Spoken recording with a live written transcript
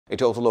A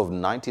total of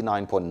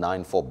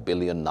 99.94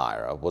 billion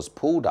naira was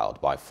pulled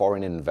out by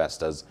foreign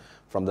investors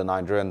from the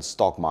Nigerian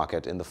stock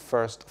market in the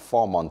first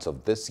 4 months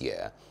of this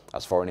year,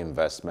 as foreign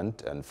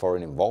investment and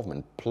foreign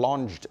involvement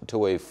plunged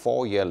to a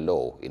 4-year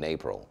low in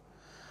April.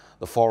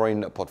 The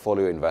foreign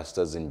portfolio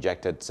investors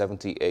injected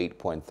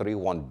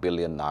 78.31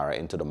 billion naira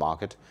into the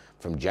market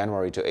from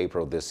January to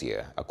April this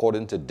year,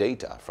 according to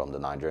data from the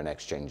Nigerian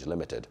Exchange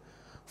Limited.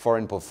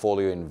 Foreign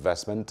portfolio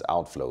investment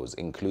outflows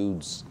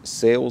includes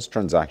sales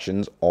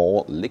transactions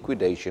or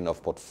liquidation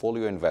of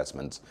portfolio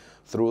investments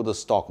through the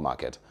stock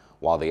market,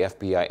 while the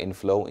FPI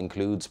inflow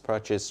includes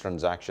purchase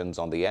transactions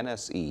on the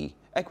NSE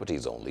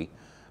equities only,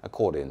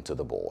 according to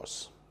the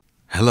bourse.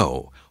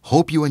 Hello,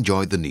 hope you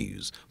enjoyed the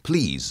news.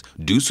 Please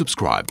do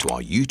subscribe to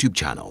our YouTube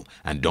channel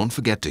and don't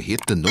forget to hit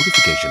the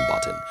notification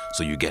button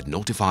so you get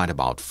notified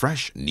about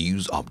fresh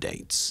news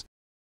updates.